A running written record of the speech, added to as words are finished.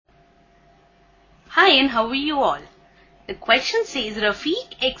Hi, and how are you all? The question says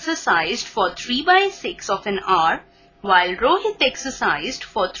Rafiq exercised for 3 by 6 of an hour while Rohit exercised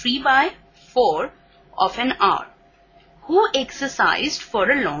for 3 by 4 of an hour. Who exercised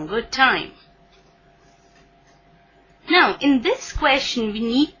for a longer time? Now, in this question, we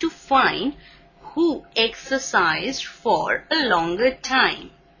need to find who exercised for a longer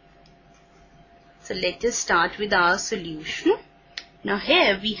time. So, let us start with our solution. Now,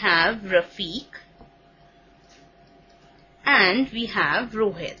 here we have Rafiq and we have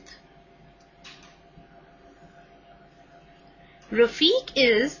Rohit. Rafiq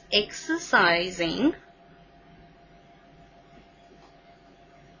is exercising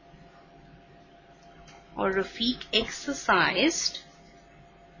or Rafiq exercised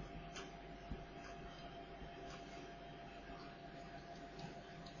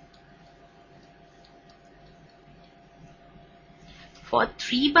for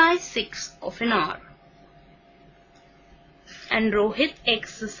 3 by 6 of an hour. And Rohit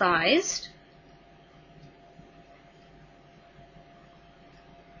exercised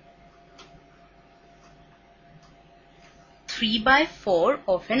three by 4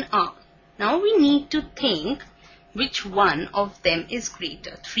 of an hour. Now we need to think which one of them is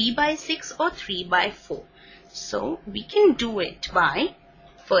greater, 3 by 6 or 3 by 4. So we can do it by,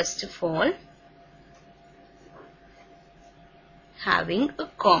 first of all, having a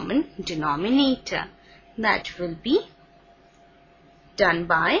common denominator. That will be done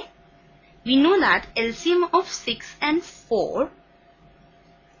by, we know that LCM of 6 and 4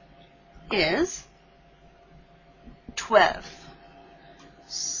 is 12.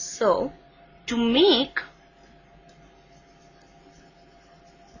 So, to make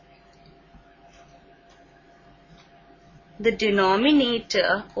the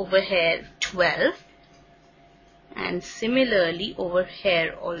denominator over here 12 and similarly over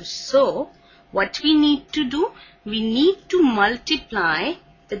here also, what we need to do? We need to multiply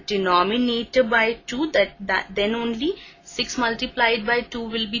the denominator by 2, then only 6 multiplied by 2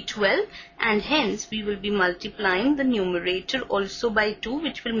 will be 12, and hence we will be multiplying the numerator also by 2,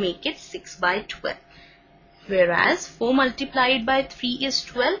 which will make it 6 by 12. Whereas 4 multiplied by 3 is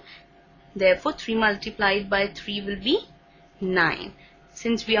 12, therefore 3 multiplied by 3 will be 9.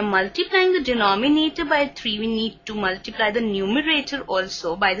 Since we are multiplying the denominator by 3, we need to multiply the numerator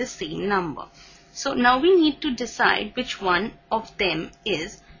also by the same number. So now we need to decide which one of them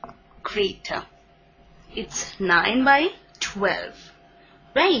is greater. It's 9 by 12,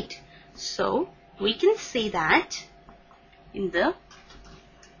 right? So we can say that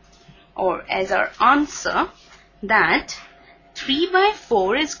as our answer that 3 by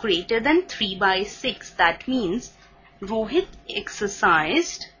 4 is greater than 3 by 6. That means Rohit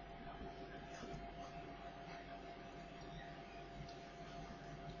exercised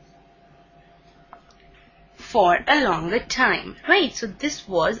for a longer time, right? So this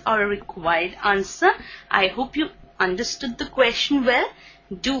was our required answer. I hope you understood the question well.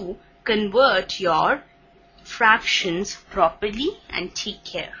 Do convert your fractions properly and take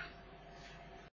care.